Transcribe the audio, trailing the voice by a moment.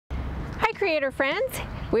Creator friends,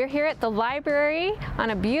 we're here at the library on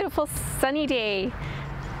a beautiful sunny day.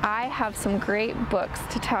 I have some great books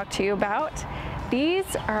to talk to you about.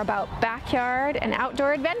 These are about backyard and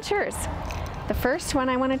outdoor adventures. The first one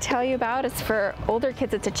I want to tell you about is for older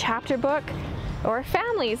kids. It's a chapter book, or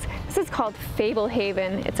families. This is called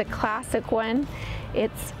Fablehaven. It's a classic one.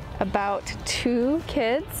 It's about two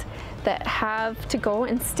kids that have to go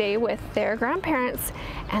and stay with their grandparents,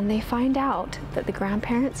 and they find out that the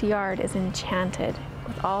grandparents' yard is enchanted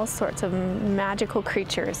with all sorts of magical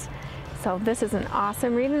creatures. So this is an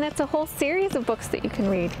awesome read, and it's a whole series of books that you can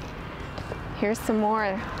read. Here's some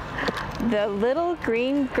more. The Little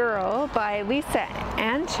Green Girl by Lisa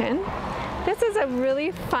Anchin. This is a really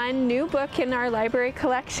fun new book in our library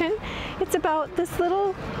collection. It's about this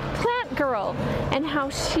little plant girl and how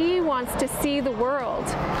she wants to see the world.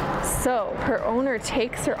 So her owner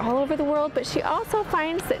takes her all over the world, but she also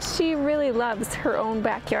finds that she really loves her own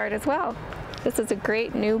backyard as well. This is a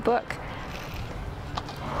great new book.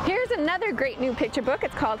 Here's another great new picture book.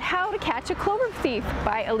 It's called How to Catch a Clover Thief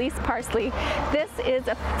by Elise Parsley. This is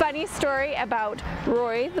a funny story about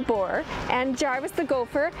Roy the boar and Jarvis the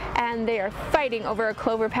gopher, and they are fighting over a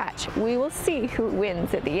clover patch. We will see who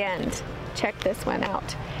wins at the end. Check this one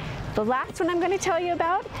out. The last one I'm going to tell you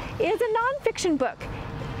about is a nonfiction book.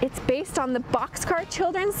 It's based on the Boxcar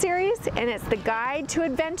Children's series, and it's The Guide to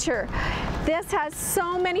Adventure. This has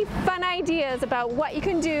so many fun ideas about what you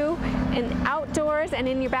can do in outdoors and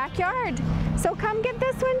in your backyard. So come get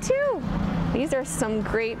this one too. These are some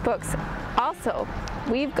great books. Also,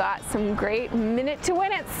 we've got some great Minute to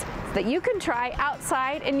Win It's that you can try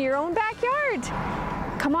outside in your own backyard.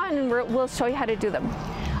 Come on and we'll show you how to do them.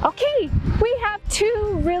 Okay, we have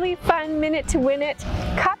two really fun Minute to Win It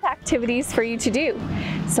cup activities for you to do.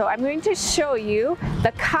 So I'm going to show you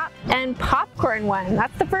the cup and popcorn one.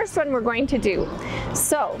 That's the first one we're going to do.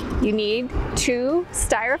 So you need two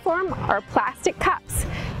styrofoam or plastic cups.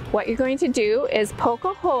 What you're going to do is poke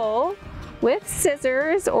a hole with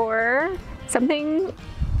scissors or something,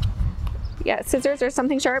 scissors or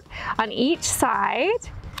something sharp on each side,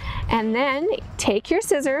 and then take your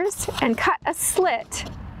scissors and cut a slit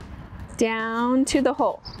down to the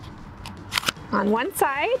hole on one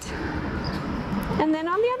side and then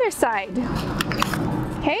on the other side.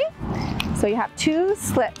 Okay, so you have two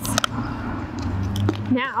slits.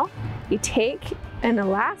 Now you take an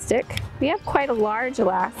elastic, we have quite a large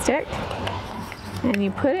elastic, and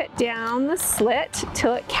you put it down the slit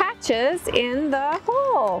till it catches in the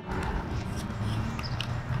hole.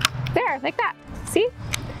 There, like that, see?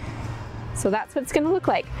 So that's what it's going to look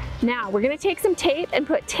like. Now we're going to take some tape and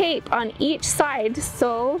put tape on each side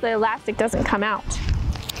so the elastic doesn't come out.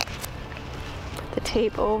 Put the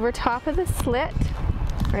tape over top of the slit,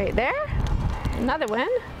 right there. Another one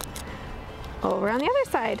over on the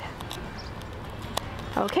other side.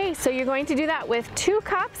 Okay, so you're going to do that with two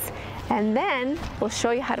cups, and then we'll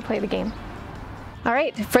show you how to play the game. All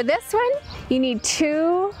right, for this one, you need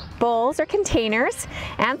two bowls or containers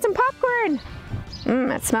and some popcorn.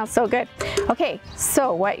 It smells so good. Okay,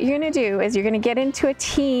 so what you're gonna do is you're gonna get into a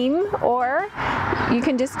team, or you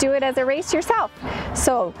can just do it as a race yourself.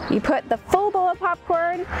 So you put the full bowl of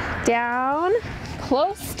popcorn down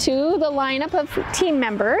close to the lineup of team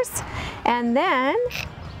members, and then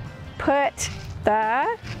put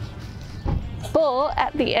the bowl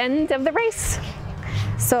at the end of the race.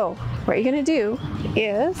 So what you're gonna do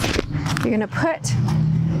is you're gonna put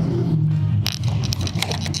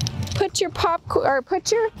your popcorn, or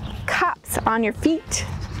put your cups on your feet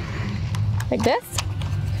like this,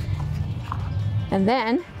 and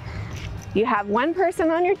then you have one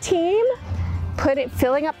person on your team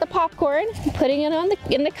filling up the popcorn, putting it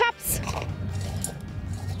in the cups,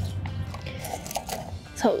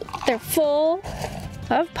 so they're full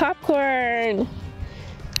of popcorn.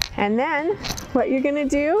 And then what you're gonna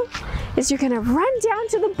do is you're gonna run down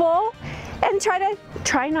to the bowl and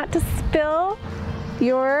try not to spill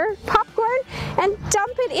your popcorn and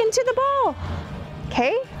dump it into the bowl.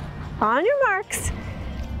 Okay, on your marks,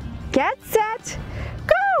 get set,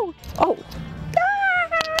 go! Oh,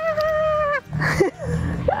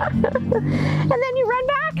 and then you run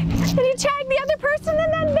back and you tag the other person,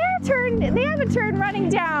 and then they have a turn running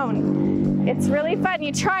down. It's really fun.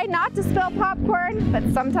 You try not to spill popcorn, but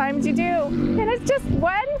sometimes you do. And it's just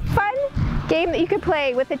one fun game that you could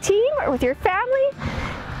play with a team or with your family.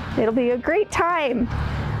 It'll be a great time.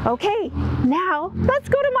 Okay, now let's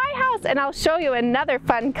go to my house and I'll show you another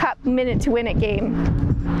fun cup Minute to Win It game.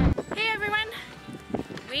 Hey everyone,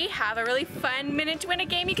 we have a really fun Minute to Win It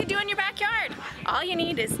game you can do in your backyard. All you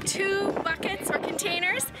need is two buckets or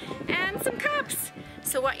containers and some cups.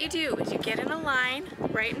 So what you do is you get in a line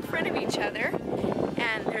right in front of each other,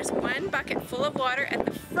 and there's one bucket full of water at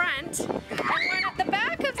the front and one at the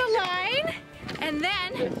back of the line. And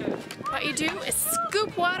then what you do is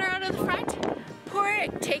scoop water out of the front, pour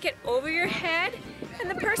it, take it over your head,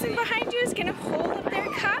 and the person behind you is gonna hold up their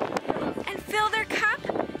cup and fill their cup,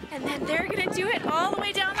 and then they're gonna do it all the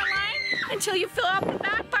way down the line until you fill up the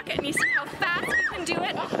back bucket, and you see how fast you can do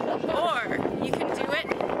it. Or you can do it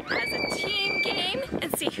as a team game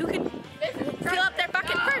and see who can fill up their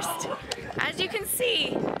bucket first. As you can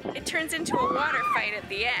see, it turns into a water fight at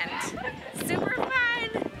the end. Super fun!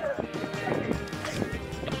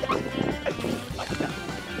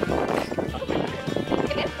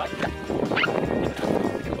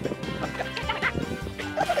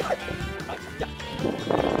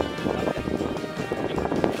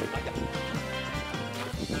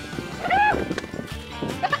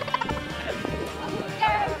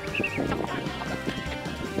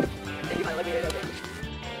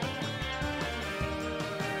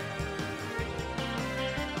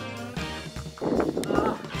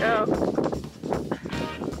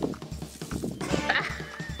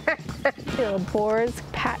 A boar's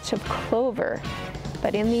patch of clover,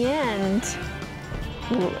 but in the end,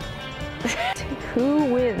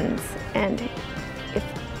 who wins? And if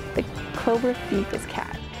the clover thief is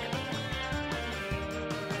cat.